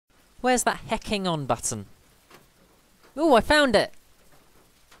Where's that hecking on button? Ooh, I found it!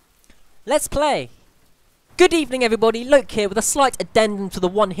 Let's play! Good evening everybody, Luk here with a slight addendum to the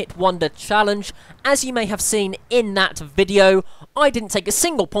One Hit Wonder challenge. As you may have seen in that video, I didn't take a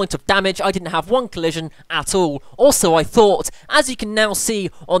single point of damage, I didn't have one collision at all. Also I thought, as you can now see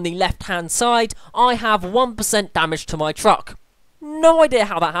on the left hand side, I have 1% damage to my truck. No idea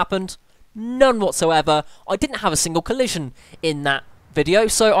how that happened, none whatsoever. I didn't have a single collision in that video,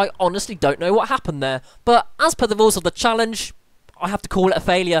 so I honestly don't know what happened there. But as per the rules of the challenge, I have to call it a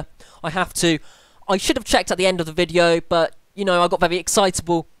failure. I should have checked at the end of the video, but, you know, I got very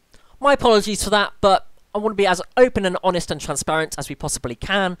excitable. My apologies for that, but I want to be as open and honest and transparent as we possibly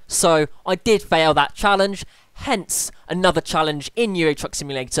can. So, I did fail that challenge, hence another challenge in Euro Truck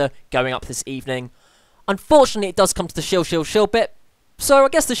Simulator going up this evening. Unfortunately, it does come to the shill bit, so I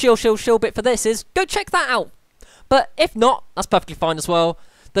guess the shill bit for this is, go check that out. But if not, that's perfectly fine as well.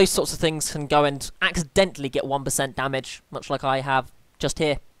 Those sorts of things can go and accidentally get 1% damage, much like I have just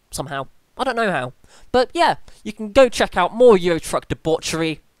here, somehow. I don't know how. But yeah, you can go check out more Euro Truck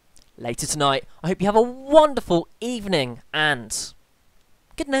debauchery later tonight. I hope you have a wonderful evening, and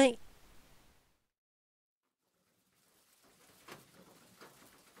good night.